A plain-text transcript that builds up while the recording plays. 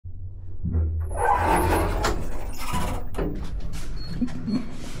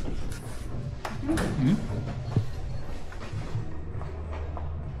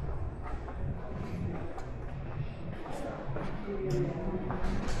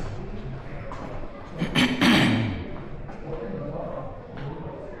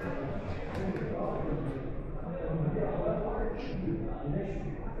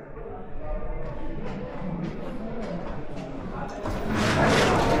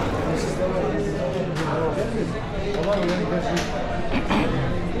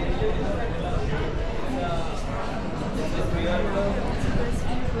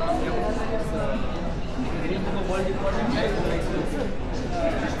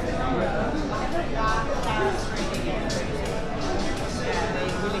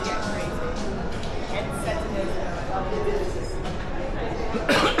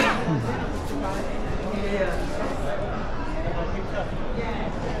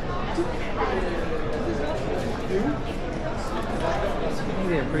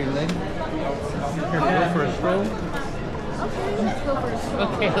They're pretty late. Here, go for a stroll.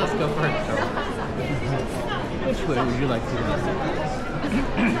 Okay, let's go for a stroll. Which way would you like to go?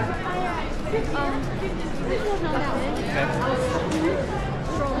 Check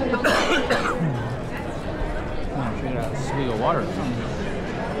it out. Swig of water or something.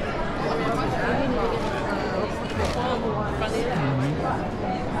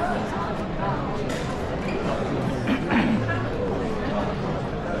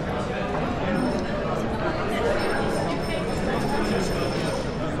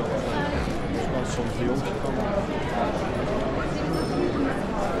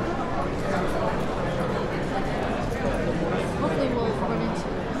 Hopefully we'll run into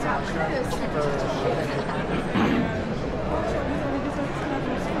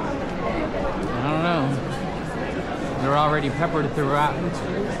I don't know. They're already peppered throughout. Oh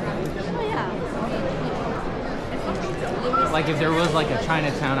yeah. Like if there was like a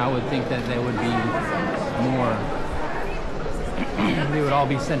Chinatown, I would think that they would be more. They would all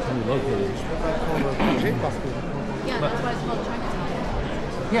be centrally located. Yeah, that's why it's called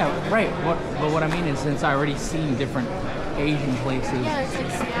Chinatown. Yeah, right. But what I mean is, since I already seen different Asian places, Yeah, it's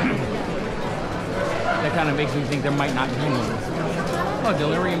like Seattle. Yeah. that kind of makes me think there might not be one. Oh,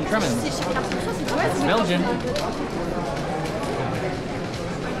 delirium tremens. That's Belgian.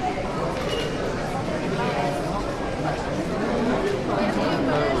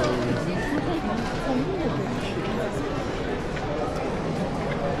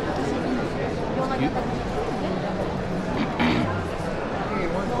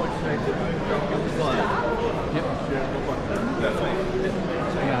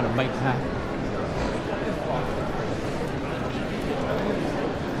 I got a bike pack.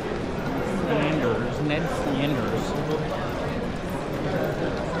 Flanders, Ned Flanders.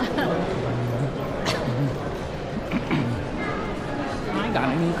 I got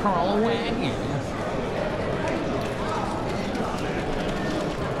a new Carl wagon.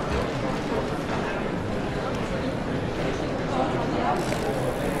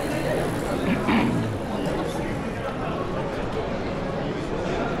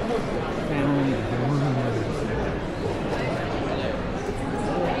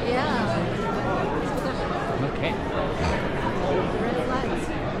 Okay.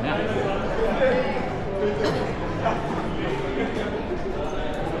 Yeah.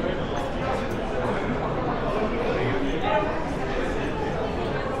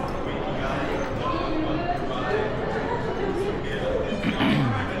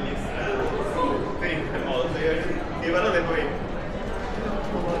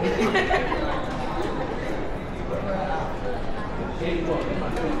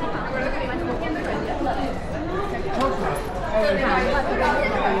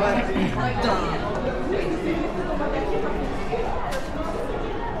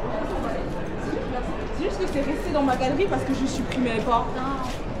 C'est juste que c'est resté dans ma galerie parce que je supprimais pas.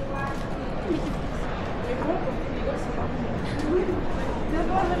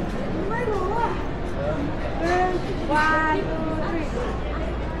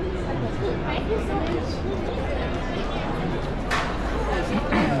 Thank you so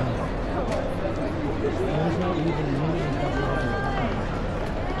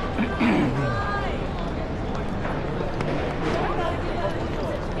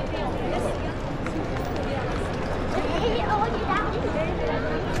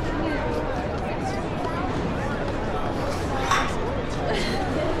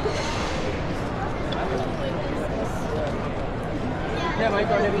Yeah, my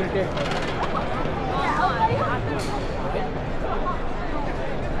God, every day.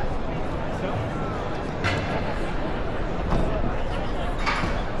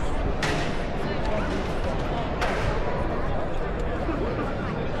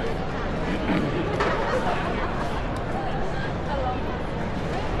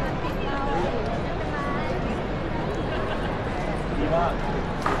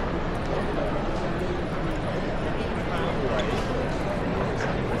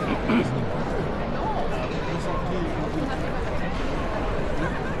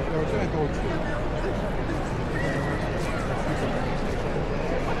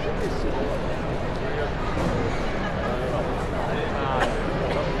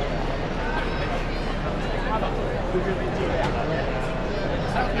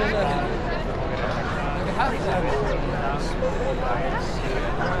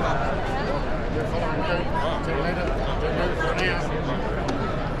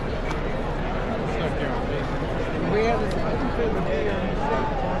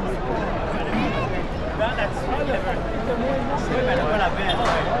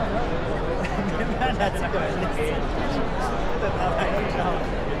 That's